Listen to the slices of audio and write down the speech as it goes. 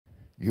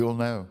You'll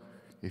know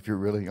if you're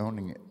really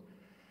owning it,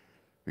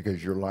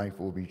 because your life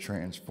will be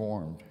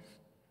transformed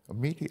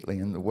immediately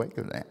in the wake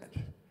of that.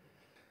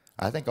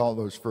 I think all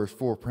those first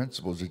four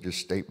principles are just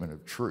statement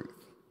of truth.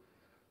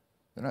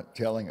 They're not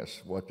telling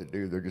us what to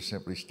do, they're just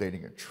simply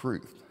stating a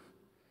truth.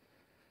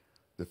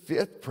 The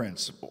fifth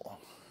principle,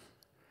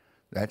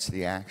 that's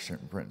the action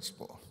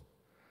principle.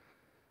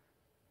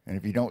 And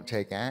if you don't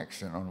take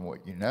action on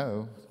what you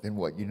know, then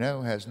what you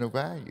know has no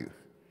value.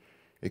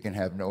 It can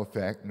have no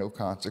effect, no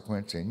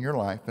consequence in your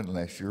life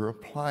unless you're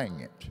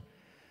applying it.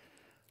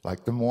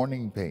 Like the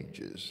morning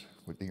pages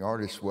with the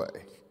artist's way,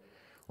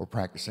 or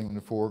practicing the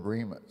four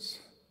agreements,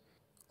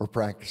 or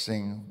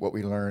practicing what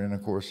we learn in A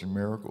Course in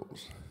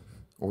Miracles,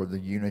 or the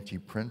unity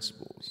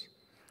principles,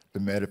 the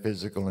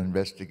metaphysical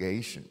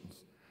investigation,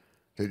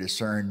 to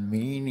discern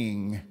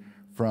meaning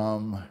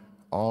from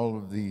all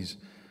of these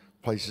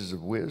places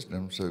of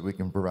wisdom so that we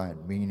can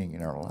provide meaning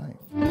in our life.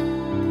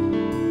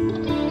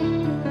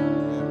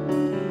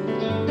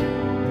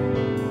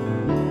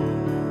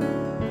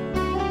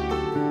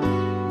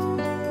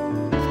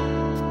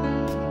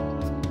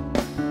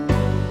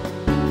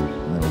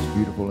 And that was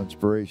beautiful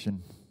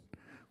inspiration.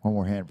 One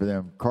more hand for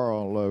them.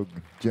 Carl Logue,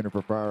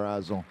 Jennifer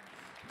Fire-Eisel,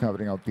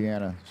 accompanying on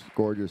piano. It's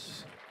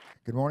gorgeous.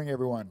 Good morning,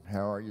 everyone.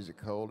 How are you? Is it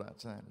cold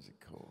outside? Is it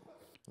cold?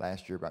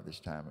 Last year about this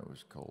time it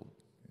was cold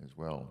as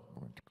well.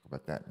 We're going to talk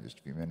about that in just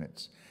a few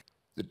minutes.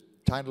 The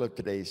title of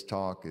today's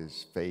talk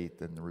is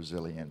Faith and the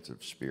Resilience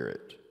of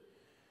Spirit.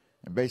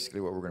 And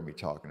basically what we're going to be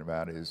talking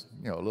about is,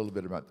 a little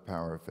bit about the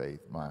power of faith.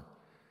 My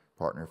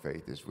partner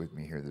Faith is with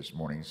me here this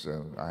morning,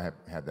 so I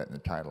have that in the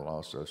title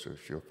also, so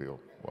she'll feel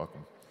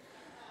welcome.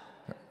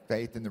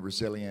 Faith and the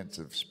Resilience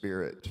of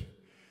Spirit.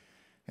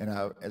 And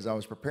as I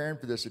was preparing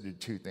for this, I did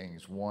two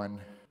things.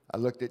 One, I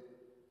looked at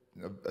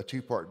a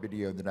two-part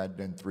video that I'd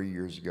done 3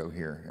 years ago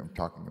here. I'm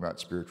talking about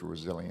spiritual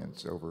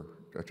resilience over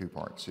a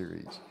two-part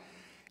series.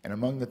 And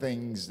among the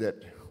things that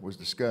was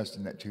discussed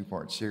in that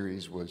two-part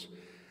series was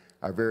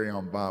our very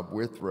own Bob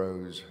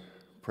Withrow's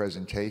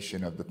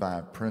presentation of the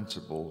 5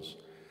 principles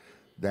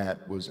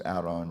that was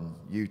out on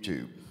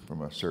YouTube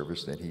from a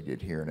service that he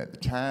did here. And at the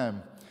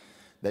time,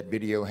 that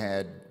video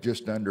had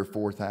just under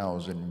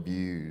 4,000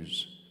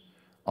 views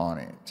on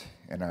it.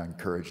 And I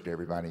encouraged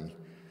everybody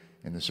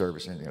in the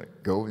service, and they're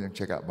like, go over there and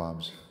check out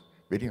Bob's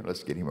video.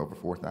 Let's get him over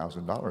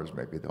 $4,000.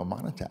 Maybe they'll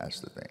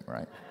monetize the thing,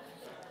 right?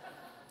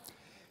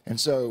 And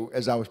so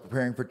as I was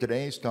preparing for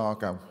today's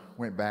talk, I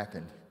went back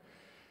and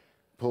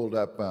pulled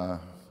up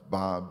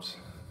Bob's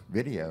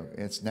video.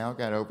 It's now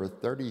got over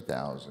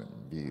 30,000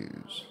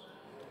 views.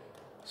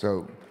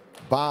 So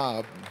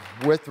Bob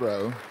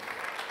Withrow,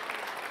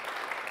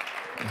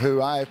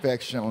 who I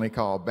affectionately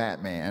call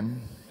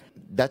Batman,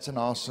 that's an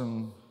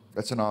awesome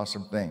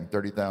thing.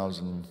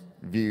 30,000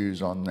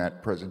 views on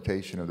that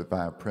presentation of the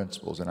 5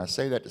 principles. And I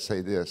say that to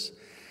say this: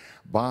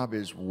 Bob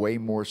is way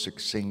more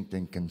succinct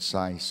and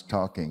concise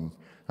talking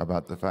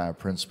about the 5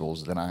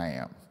 principles than I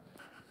am.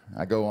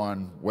 I go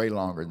on way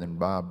longer than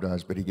Bob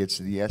does, but he gets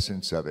to the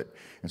essence of it.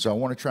 And so I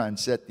want to try and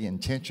set the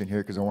intention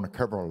here, because I want to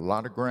cover a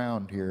lot of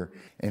ground here,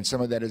 and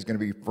some of that is going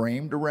to be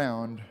framed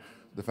around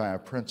the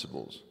 5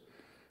 principles.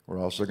 We're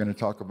also going to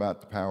talk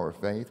about the power of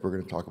faith. We're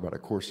going to talk about A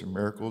Course in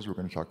Miracles. We're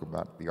going to talk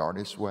about the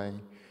artist's way.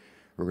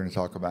 We're going to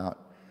talk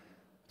about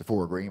the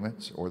 4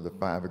 agreements, or the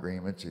 5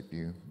 agreements if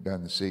you've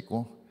done the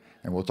sequel.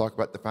 And we'll talk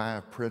about the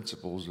 5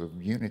 principles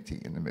of unity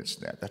in the midst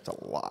of that. That's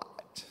a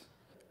lot.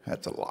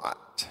 That's a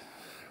lot,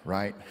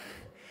 right?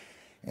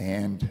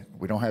 And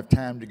we don't have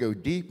time to go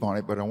deep on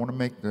it, but I want to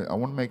make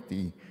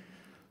the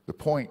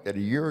point that a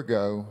year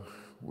ago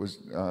was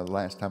the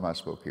last time I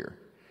spoke here.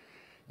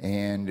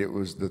 And it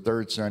was the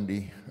 3rd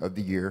Sunday of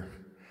the year,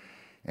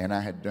 and I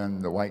had done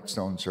the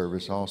Whitestone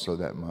service also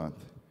that month.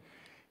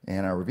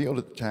 And I revealed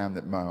at the time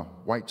that my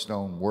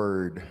Whitestone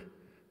word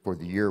for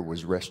the year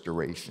was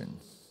restoration.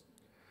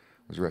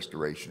 Was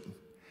restoration.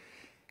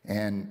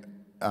 And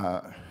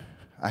I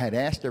had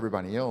asked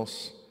everybody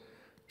else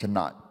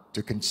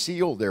to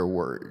conceal their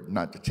word,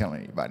 not to tell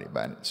anybody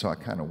about it. So I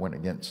kind of went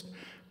against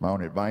my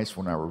own advice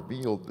when I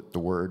revealed that the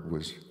word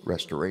was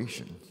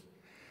restoration.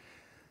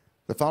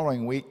 The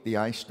following week, the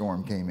ice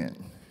storm came in,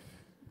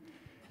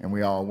 and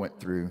we all went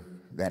through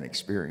that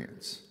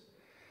experience.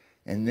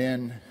 And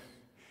then,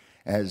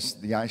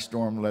 as the ice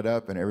storm let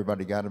up and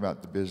everybody got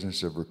about the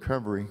business of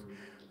recovery,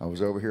 I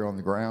was over here on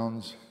the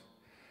grounds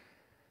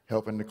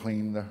helping to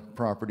clean the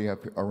property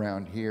up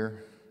around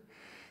here.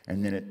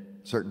 And then at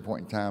a certain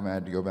point in time, I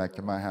had to go back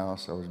to my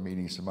house. I was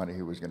meeting somebody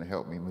who was going to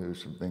help me move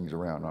some things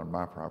around on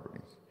my property.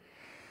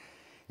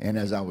 And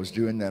as I was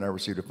doing that, I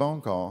received a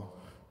phone call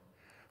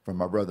from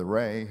my brother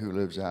Ray, who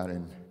lives out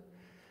in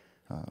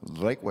the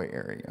Lakeway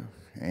area.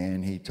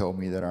 And he told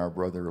me that our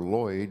brother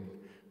Lloyd,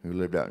 who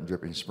lived out in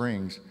Dripping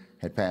Springs,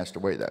 had passed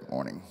away that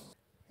morning.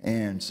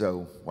 And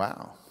so,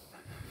 wow,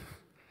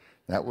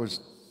 that was,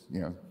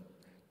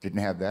 didn't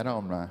have that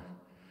on my,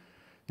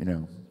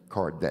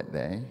 card that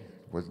day.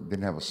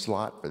 Didn't have a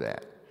slot for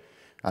that.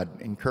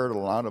 I'd incurred a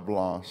lot of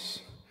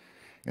loss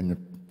in the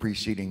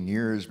preceding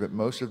years, but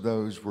most of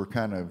those were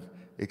kind of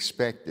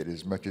expected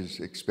as much as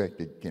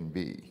expected can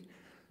be.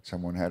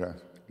 Someone had a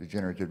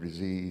degenerative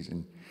disease,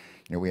 and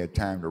we had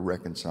time to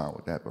reconcile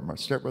with that. But my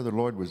stepbrother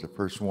Lloyd was the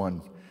first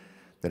one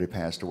that had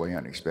passed away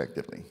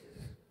unexpectedly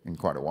in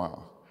quite a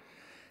while.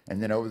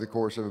 And then over the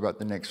course of about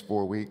the next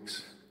 4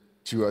 weeks,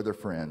 2 other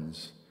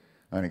friends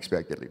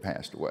unexpectedly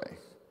passed away.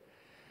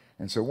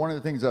 And so one of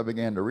the things I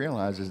began to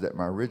realize is that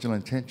my original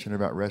intention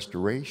about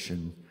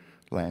restoration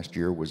last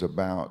year was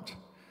about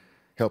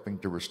helping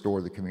to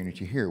restore the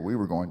community here. We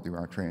were going through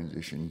our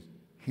transition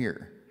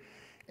here.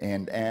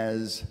 And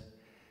as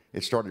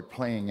it started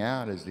playing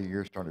out, as the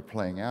year started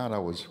playing out, I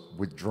was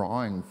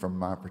withdrawing from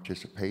my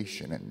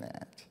participation in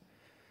that.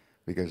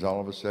 Because all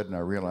of a sudden I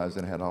realized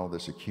that I had all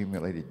this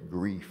accumulated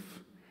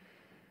grief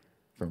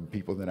from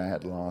people that I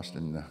had lost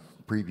in the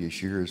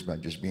previous years by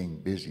just being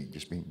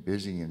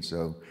busy. And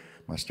so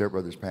my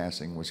stepbrother's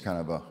passing was kind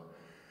of a,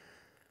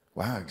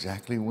 wow,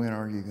 exactly when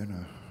are you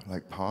gonna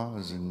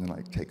pause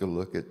and take a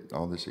look at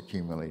all this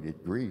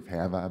accumulated grief?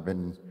 Have I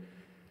been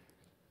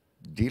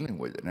dealing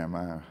with it? Am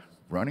I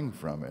running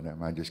from it?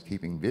 Am I just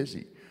keeping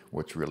busy?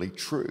 What's really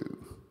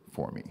true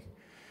for me?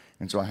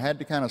 And so I had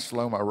to kind of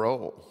slow my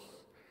roll.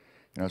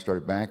 I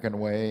started backing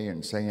away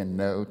and saying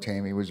no.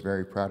 Tammy was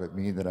very proud of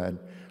me that I'd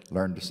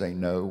learned to say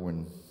no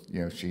when,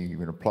 she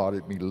even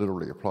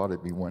literally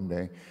applauded me one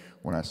day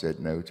when I said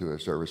no to a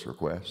service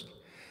request,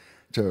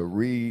 to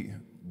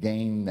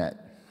regain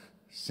that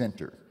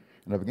center.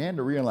 And I began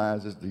to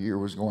realize as the year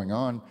was going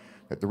on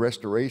that the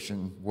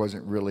restoration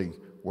wasn't really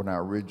what I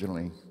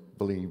originally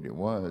believed it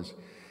was.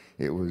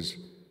 It was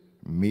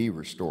me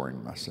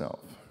restoring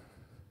myself.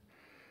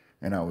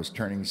 And I was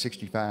turning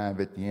 65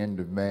 at the end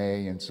of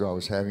May, and so I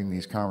was having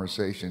these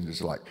conversations.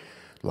 It's like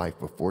life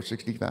before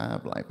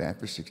 65, life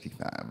after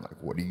 65.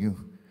 What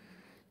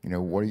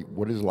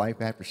is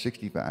life after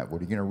 65?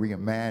 What are you going to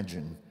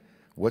reimagine?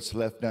 What's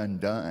left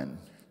undone?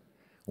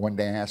 One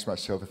day I asked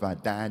myself, if I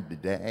died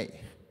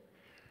today,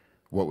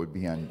 what would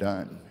be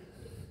undone?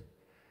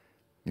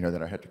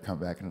 That I had to come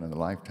back in another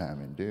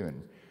lifetime and do.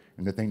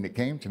 And the thing that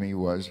came to me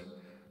was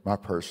my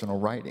personal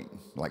writing,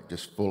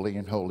 just fully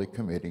and wholly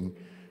committing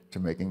to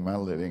making my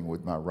living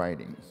with my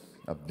writing.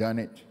 I've done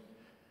it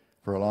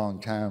for a long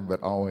time, but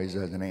always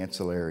as an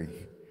ancillary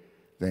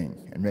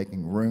thing, and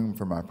making room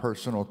for my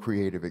personal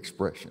creative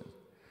expression.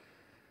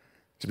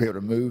 To be able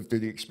to move through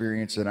the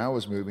experience that I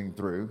was moving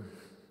through,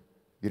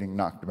 getting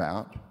knocked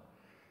about,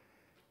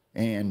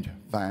 and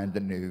find a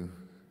new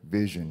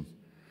vision.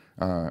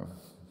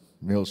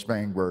 Mills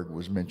Spangberg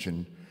was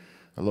mentioned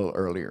a little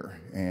earlier,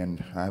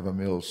 and I have a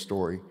Mills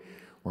story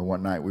where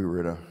one night we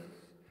were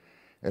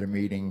at a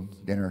meeting,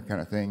 dinner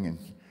kind of thing, and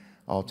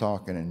all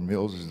talking, and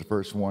Mills is the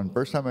first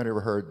time I'd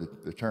ever heard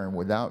the term,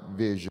 without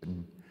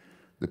vision,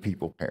 the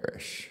people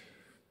perish.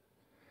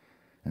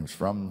 And it was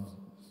from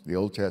the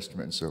Old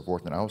Testament and so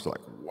forth, and I was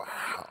like,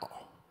 wow,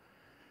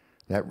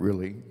 that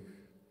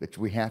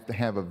we have to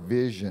have a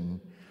vision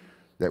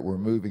that we're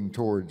moving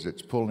towards,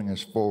 that's pulling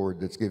us forward,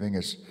 that's giving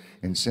us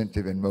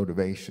incentive and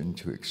motivation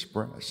to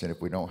express. And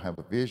if we don't have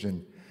a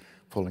vision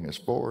pulling us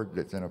forward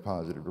that's in a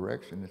positive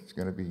direction, it's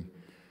going to be,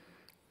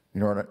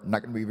 not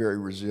going to be very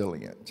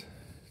resilient.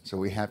 So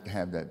we have to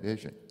have that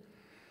vision.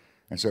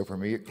 And so for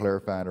me, it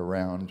clarified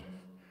around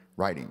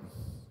writing.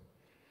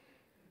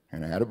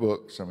 And I had a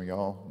book. Some of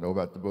y'all know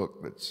about the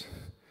book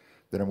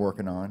that I'm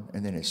working on.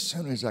 And then as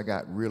soon as I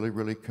got really,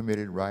 really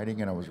committed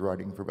writing, and I was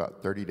writing for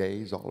about 30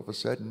 days, all of a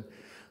sudden,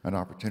 an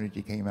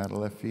opportunity came out of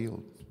left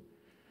field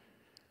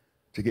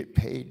to get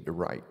paid to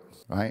write,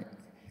 right?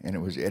 And it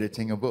was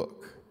editing a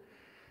book.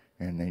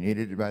 And they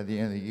needed it by the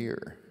end of the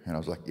year. And I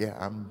was like, yeah,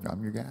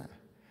 I'm your guy.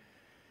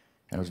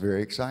 And I was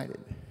very excited.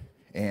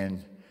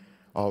 And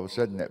all of a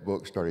sudden, that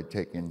book started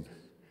taking,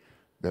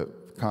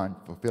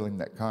 fulfilling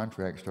that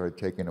contract started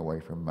taking away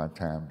from my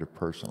time to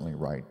personally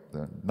write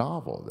the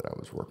novel that I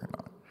was working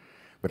on.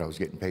 But I was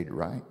getting paid to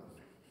write.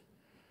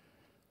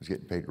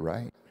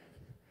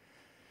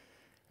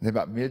 And then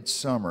about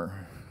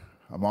midsummer,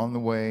 I'm on the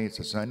way. It's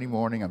a Sunday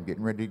morning. I'm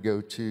getting ready to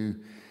go to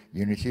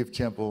Unity of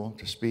Temple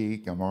to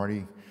speak. I'm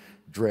already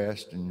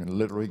dressed and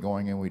literally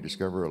going in. We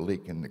discover a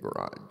leak in the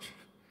garage.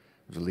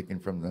 It was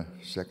leaking from the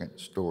second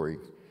story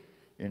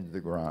into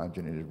the garage,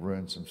 and it had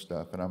ruined some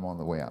stuff, and I'm on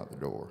the way out the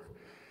door.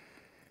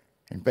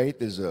 And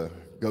Faith is a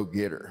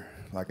go-getter.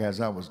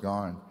 As I was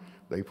gone,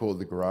 they pulled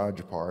the garage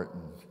apart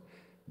and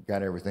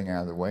got everything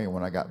out of the way, and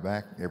when I got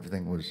back,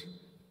 everything was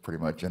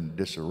pretty much in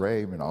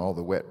disarray, and all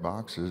the wet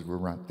boxes were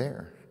right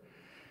there.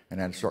 And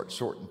I had to start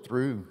sorting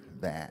through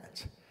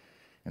that.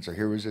 And so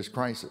here was this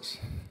crisis,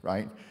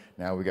 right?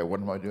 Now we got, what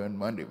am I doing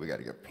Monday? We got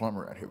to get a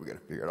plumber out here. We got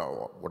to figure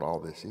out what all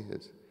this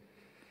is.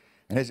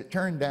 And as it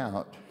turned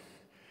out,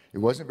 it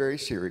wasn't very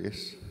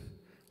serious,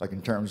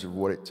 in terms of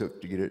what it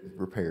took to get it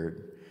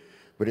repaired.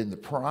 But in the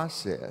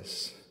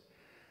process,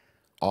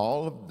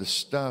 all of the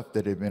stuff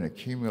that had been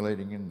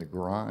accumulating in the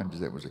garage,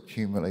 that was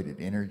accumulated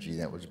energy,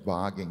 that was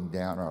bogging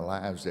down our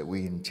lives, that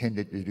we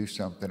intended to do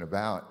something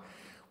about,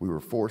 we were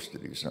forced to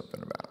do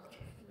something about.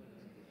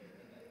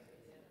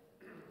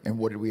 And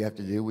what did we have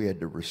to do? We had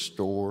to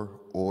restore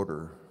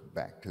order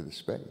back to the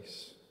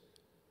space.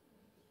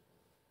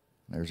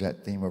 There's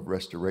that theme of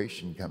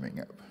restoration coming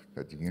up,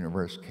 that the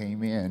universe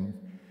came in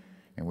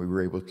and we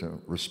were able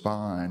to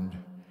respond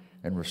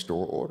and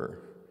restore order.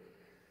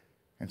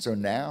 And so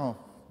now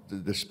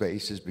the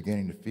space is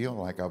beginning to feel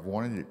like I've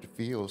wanted it to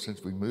feel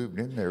since we moved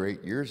in there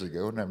 8 years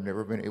ago, and I've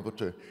never been able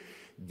to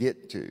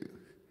get to.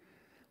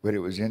 But it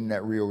was in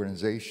that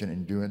reorganization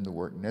and doing the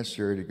work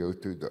necessary to go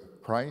through the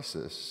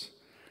crisis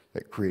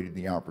that created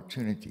the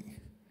opportunity.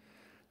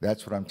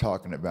 That's what I'm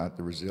talking about,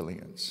 the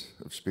resilience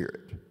of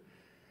spirit.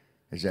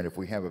 Is that if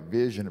we have a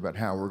vision about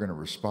how we're going to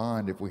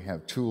respond, if we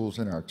have tools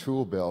in our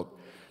tool belt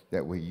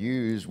that we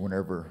use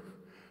whenever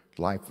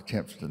life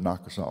attempts to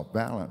knock us off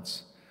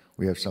balance,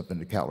 we have something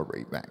to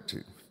calibrate back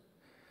to.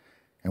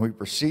 And we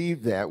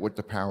perceive that with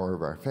the power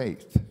of our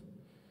faith.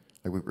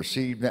 Like we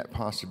perceive that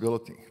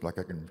possibility. Like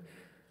I can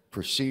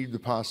perceive the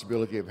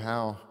possibility of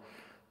how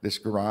this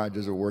garage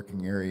as a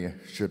working area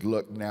should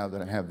look now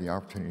that I have the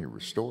opportunity to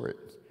restore it.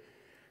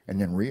 And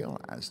then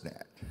realize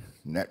that.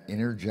 And that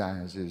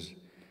energizes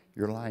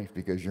your life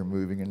because you're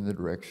moving in the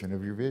direction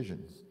of your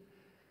vision.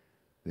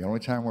 The only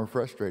time we're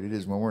frustrated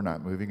is when we're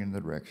not moving in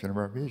the direction of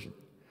our vision.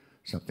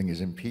 Something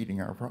is impeding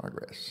our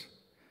progress.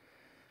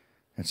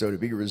 And so to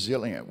be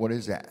resilient, what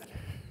is that?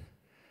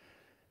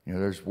 You know,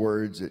 there's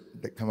words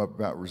that come up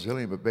about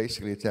resilient, but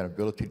basically it's that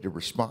ability to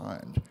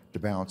respond, to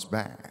bounce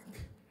back.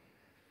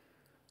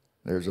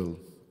 There's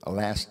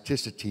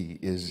elasticity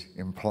is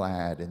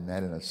implied in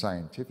that in a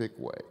scientific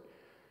way.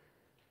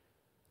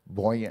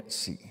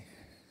 Buoyancy,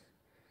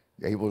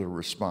 able to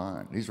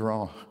respond. These are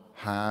all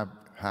high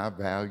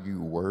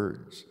value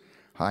words,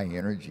 high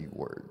energy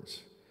words,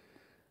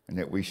 and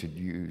that we should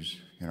use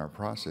in our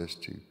process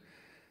to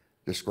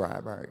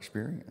describe our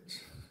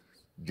experience.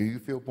 Do you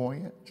feel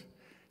buoyant?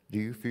 Do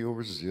you feel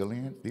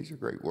resilient? These are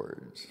great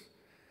words.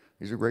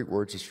 These are great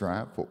words to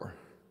strive for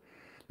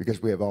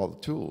because we have all the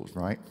tools,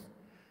 right?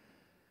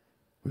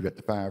 We've got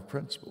the 5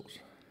 principles.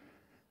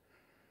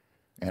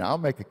 And I'll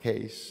make a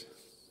case,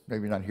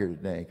 maybe not here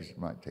today because it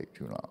might take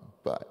too long,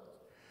 but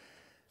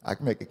I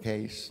can make a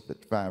case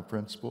that the 5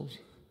 principles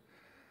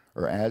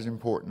are as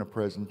important a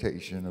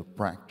presentation of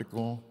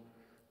practical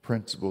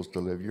principles to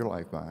live your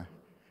life by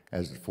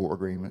as the 4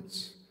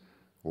 agreements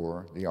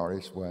or the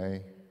Artist's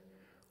Way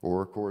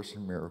or A Course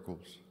in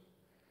Miracles,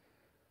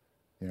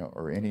 you know,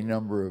 or any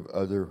number of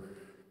other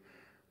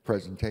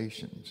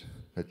presentations,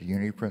 that the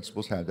unity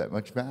principles have that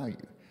much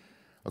value.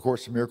 A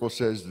Course in Miracles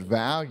says the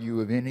value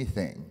of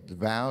anything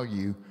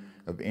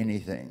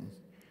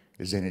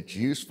is in its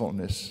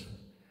usefulness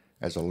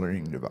as a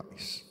learning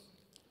device.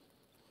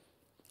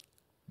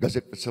 Does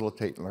it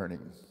facilitate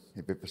learning?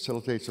 If it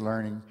facilitates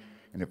learning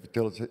and it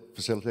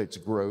facilitates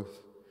growth,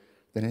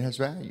 then it has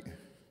value.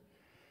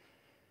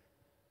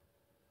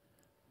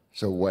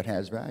 So what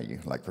has value?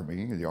 Like for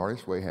me, the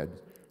Artist's Way had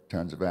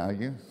tons of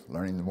value.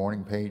 Learning the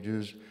morning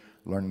pages,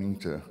 learning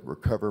to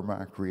recover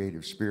my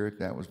creative spirit,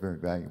 that was very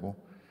valuable.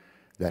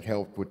 That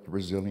helped with the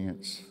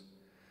resilience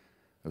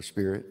of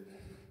spirit.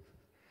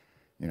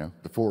 You know,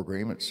 the 4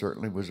 agreements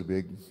certainly was a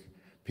big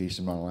piece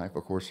in my life.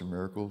 A Course in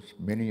Miracles,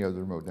 many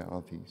other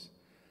modalities.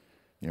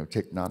 You know,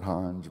 Thich Nhat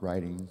Hanh's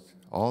writing,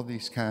 all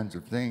these kinds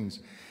of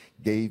things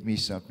gave me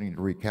something to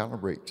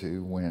recalibrate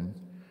to when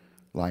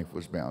life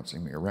was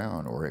bouncing me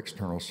around or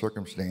external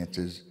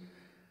circumstances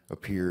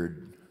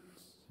appeared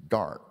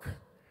dark.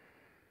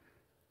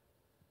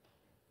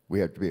 We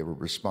have to be able to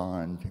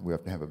respond. We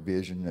have to have a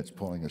vision that's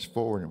pulling us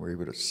forward, and we're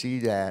able to see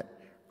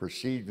that,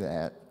 perceive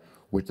that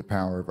with the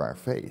power of our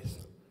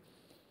faith,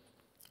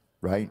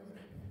 right?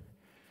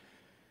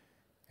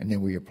 And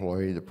then we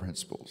employ the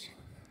principles.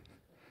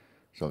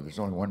 So there's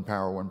only one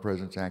power, one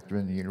presence active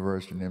in the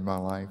universe and in my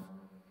life.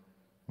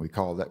 We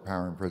call that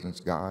power and presence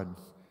God.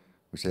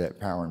 We say that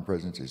power and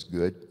presence is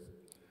good.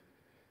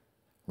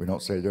 We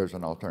don't say there's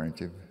an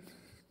alternative.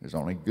 There's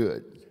only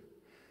good.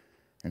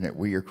 And that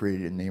we are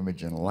created in the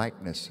image and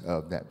likeness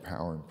of that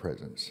power and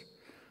presence.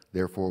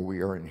 Therefore,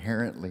 we are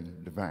inherently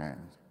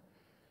divine.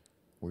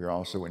 We are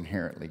also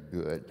inherently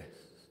good.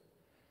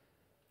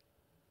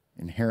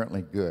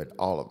 Inherently good,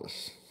 all of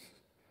us,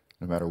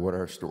 no matter what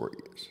our story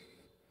is.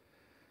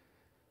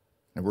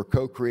 And we're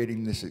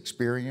co-creating this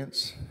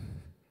experience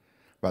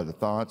by the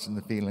thoughts and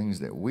the feelings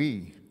that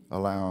we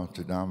allow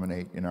to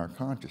dominate in our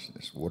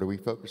consciousness. What are we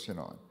focusing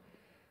on?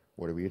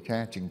 What are we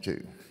attaching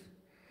to?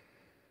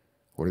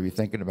 What are we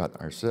thinking about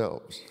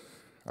ourselves,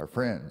 our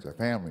friends, our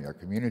family, our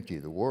community,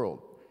 the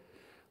world?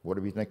 What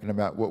are we thinking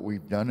about what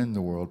we've done in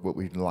the world, what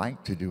we'd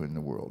like to do in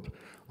the world?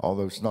 All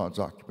those thoughts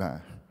occupy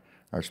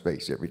our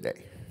space every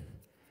day.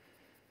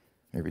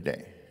 Every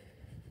day.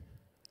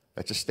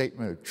 That's a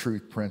statement of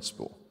truth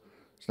principle.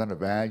 It's not a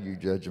value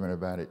judgment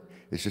about it.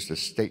 It's just a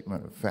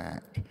statement of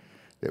fact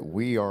that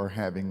we are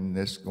having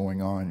this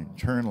going on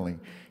internally,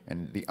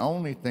 and the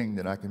only thing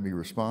that I can be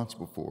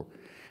responsible for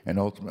and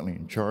ultimately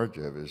in charge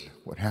of is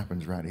what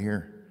happens right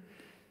here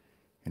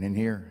and in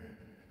here.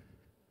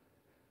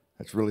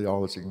 That's really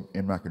all that's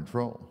in my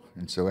control.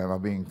 And so am I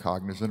being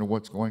cognizant of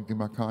what's going through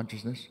my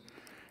consciousness?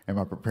 Am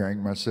I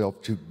preparing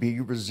myself to be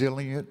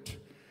resilient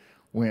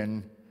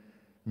when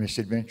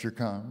misadventure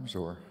comes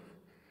or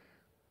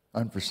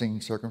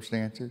unforeseen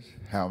circumstances,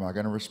 how am I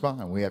going to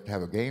respond? We have to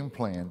have a game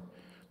plan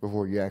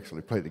before you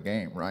actually play the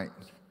game, right?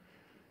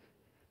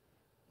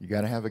 You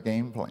got to have a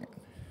game plan.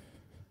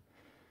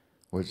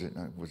 Was it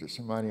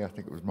somebody, I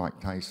think it was Mike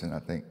Tyson, I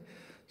think,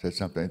 said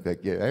something like,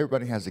 yeah,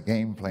 everybody has a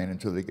game plan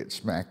until they get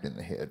smacked in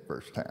the head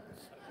first time.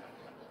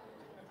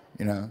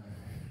 You know?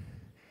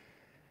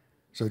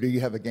 So do you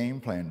have a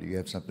game plan? Do you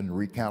have something to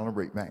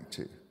recalibrate back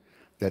to?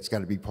 That's got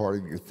to be part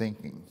of your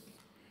thinking.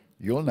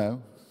 You'll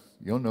know.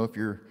 You'll know if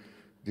you're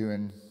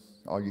doing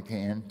all you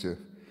can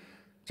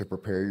to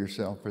prepare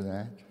yourself for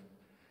that.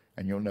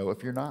 And you'll know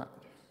if you're not.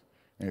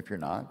 And if you're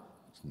not,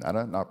 it's not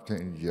an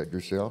opportunity to judge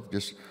yourself.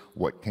 Just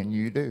what can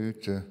you do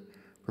to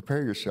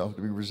prepare yourself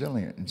to be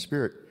resilient in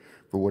spirit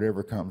for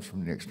whatever comes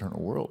from the external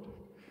world.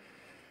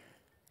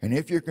 And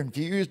if you're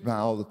confused by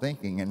all the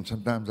thinking, and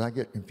sometimes I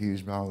get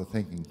confused by all the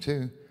thinking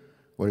too,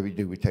 what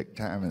do? We take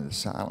time in the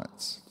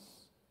silence.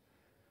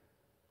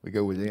 We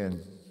go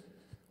within.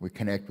 We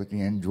connect with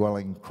the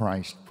indwelling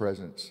Christ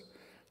presence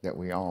that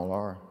we all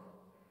are.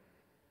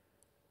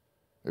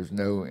 There's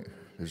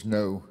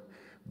no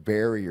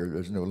barrier,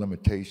 there's no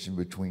limitation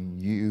between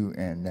you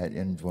and that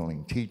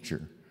indwelling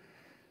teacher.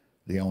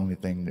 The only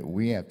thing that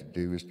we have to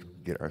do is to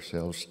get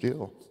ourselves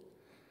still,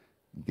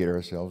 get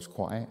ourselves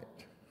quiet,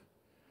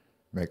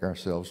 make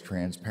ourselves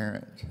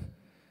transparent,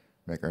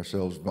 make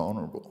ourselves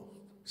vulnerable,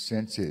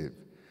 sensitive,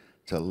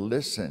 to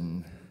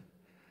listen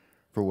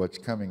for what's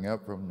coming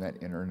up from that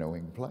inner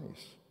knowing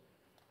place.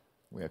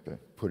 We have to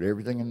put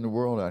everything in the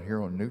world out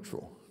here on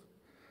neutral.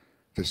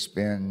 To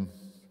spend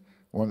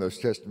one of those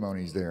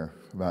testimonies there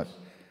about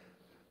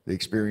the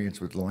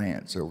experience with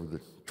Lance over the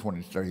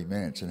 20, 30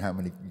 minutes and how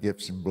many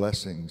gifts and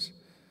blessings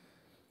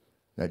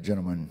that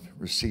gentleman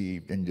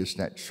received in just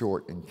that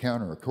short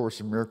encounter. A Course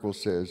in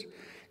Miracles says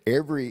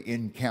every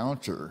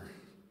encounter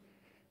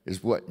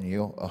is what,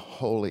 Neil? A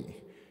holy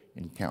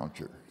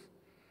encounter.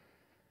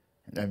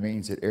 And that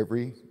means that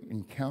every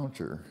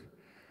encounter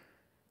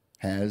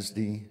has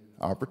the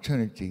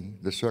opportunity,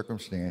 the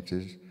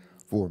circumstances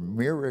for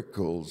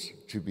miracles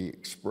to be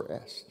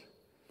expressed.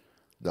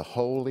 The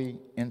holy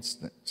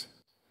instant.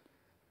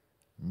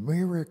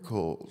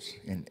 Miracles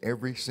in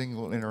every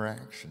single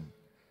interaction.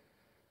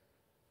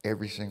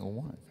 Every single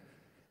one.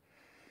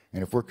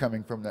 And if we're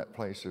coming from that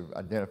place of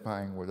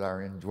identifying with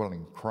our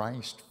indwelling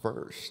Christ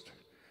first,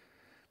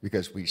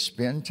 because we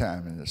spend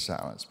time in the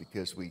silence,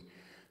 because we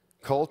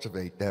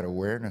cultivate that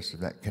awareness of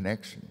that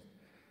connection,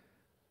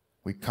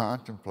 we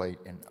contemplate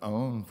and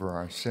own for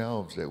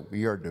ourselves that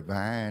we are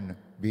divine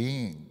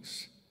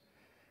beings,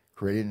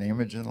 created in the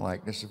image and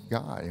likeness of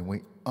God, and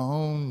we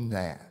own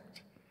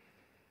that.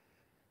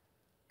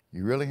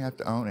 You really have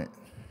to own it.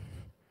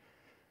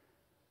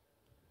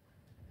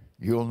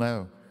 You'll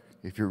know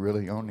if you're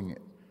really owning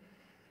it,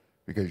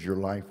 because your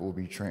life will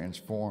be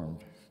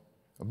transformed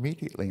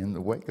immediately in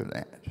the wake of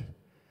that.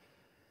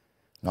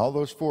 And all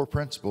those four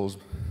principles,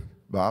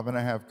 Bob and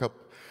I have a couple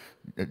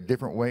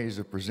different ways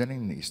of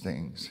presenting these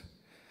things.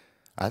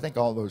 I think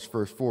all those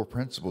first four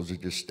principles are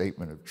just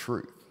statement of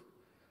truth.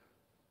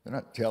 They're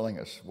not telling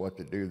us what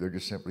to do, they're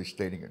just simply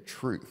stating a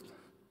truth.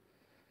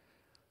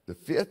 The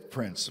fifth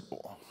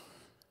principle,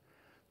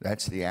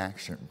 that's the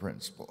action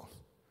principle.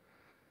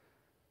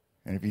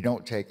 And if you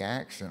don't take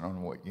action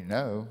on what you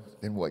know,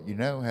 then what you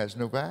know has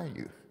no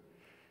value.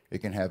 It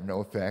can have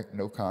no effect,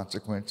 no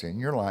consequence in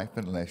your life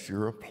unless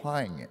you're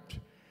applying it.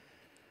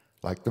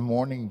 Like the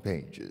morning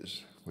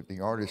pages with the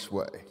Artist's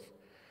Way,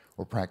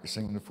 or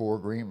practicing the Four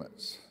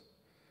Agreements,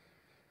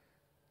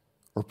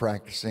 or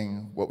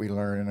practicing what we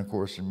learn in A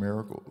Course in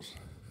Miracles,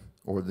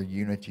 or the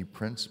unity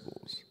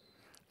principles,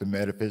 the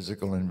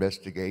metaphysical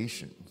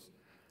investigation,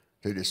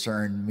 to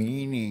discern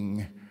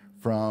meaning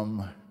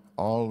from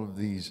all of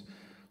these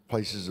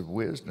places of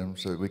wisdom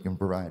so that we can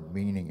provide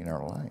meaning in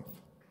our life.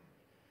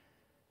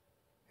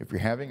 If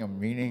you're having a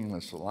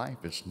meaningless life,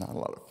 it's not a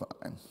lot of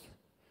fun.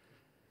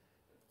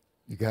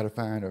 You got to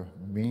find a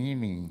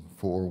meaning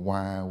for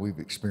why we've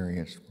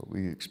experienced what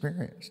we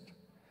experienced.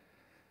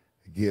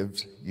 It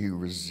gives you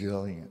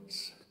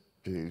resilience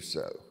to do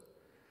so.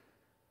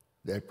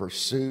 That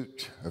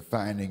pursuit of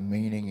finding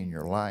meaning in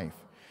your life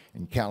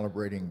and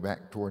calibrating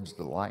back towards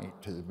the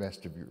light to the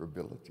best of your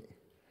ability.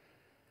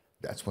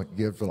 That's what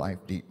gives life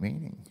deep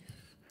meaning.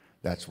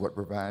 That's what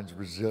provides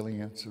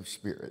resilience of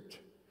spirit.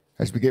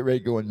 As we get ready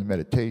to go into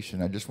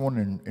meditation, I just want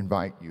to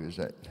invite you is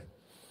that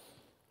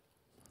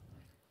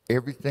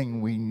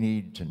everything we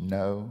need to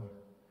know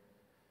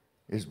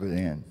is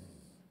within.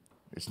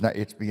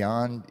 It's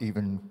beyond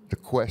even the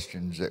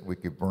questions that we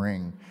could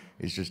bring.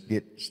 It's just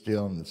get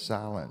still in the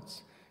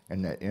silence,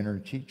 and that inner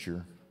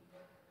teacher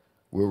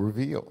will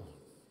reveal,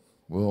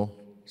 will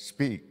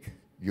speak.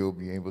 You'll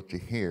be able to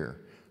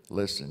hear,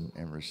 listen,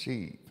 and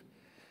receive.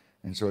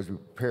 And so as we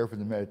prepare for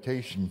the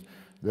meditation,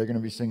 they're going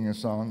to be singing a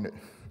song that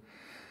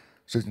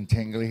Susan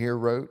Tingley here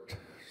wrote.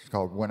 It's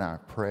called When I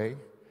Pray.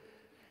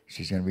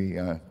 She's going to be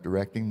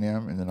directing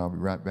them, and then I'll be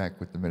right back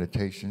with the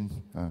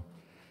meditation.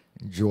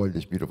 Enjoy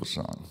this beautiful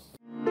song.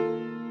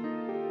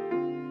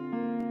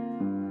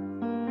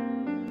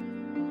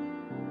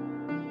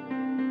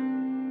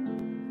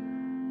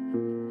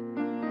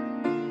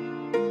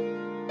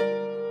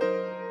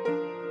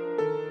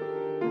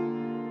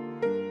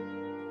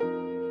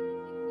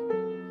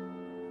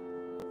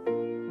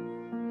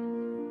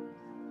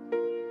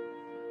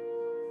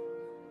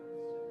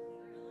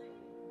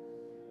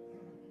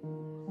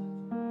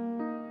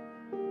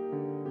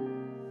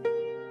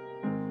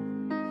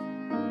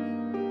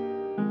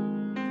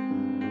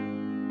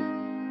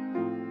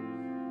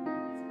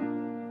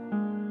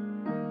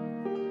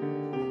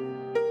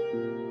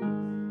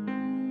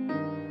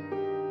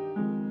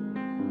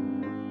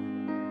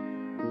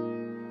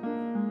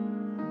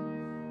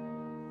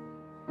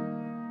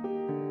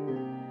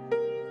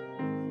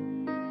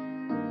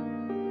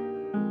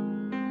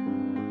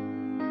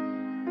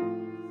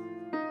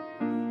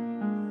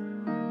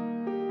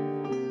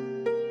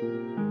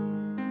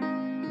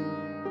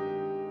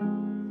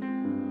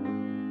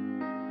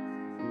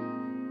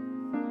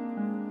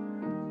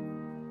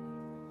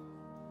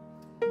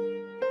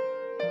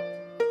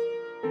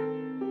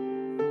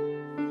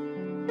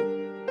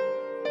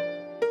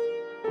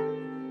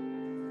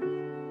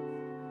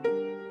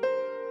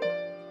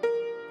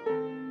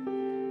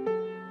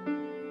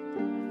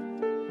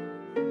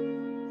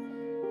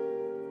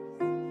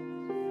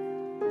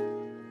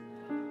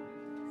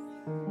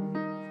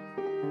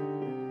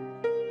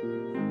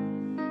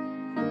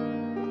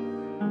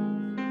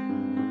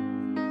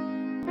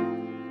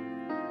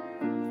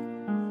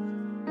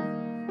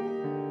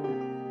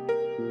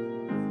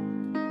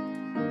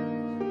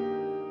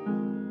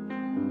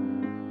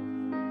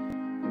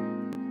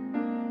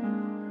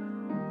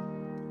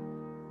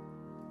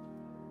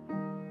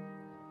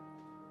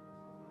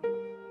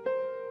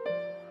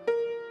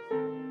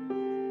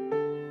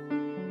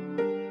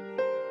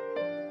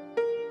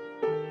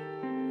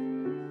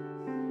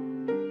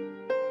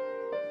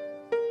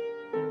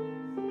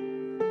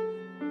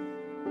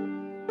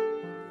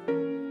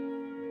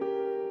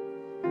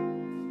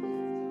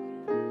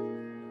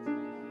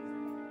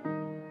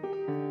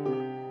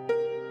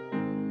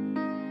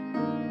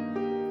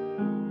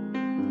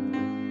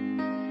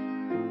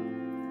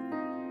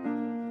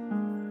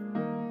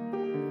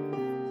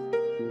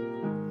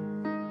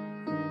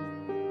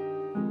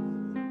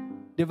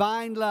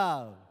 divine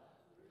love,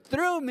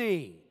 through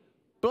me,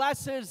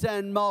 blesses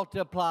and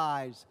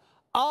multiplies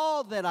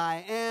all that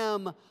I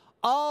am,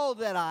 all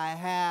that I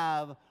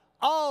have,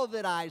 all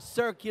that I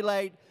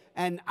circulate,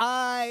 and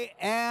I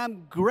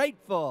am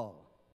grateful.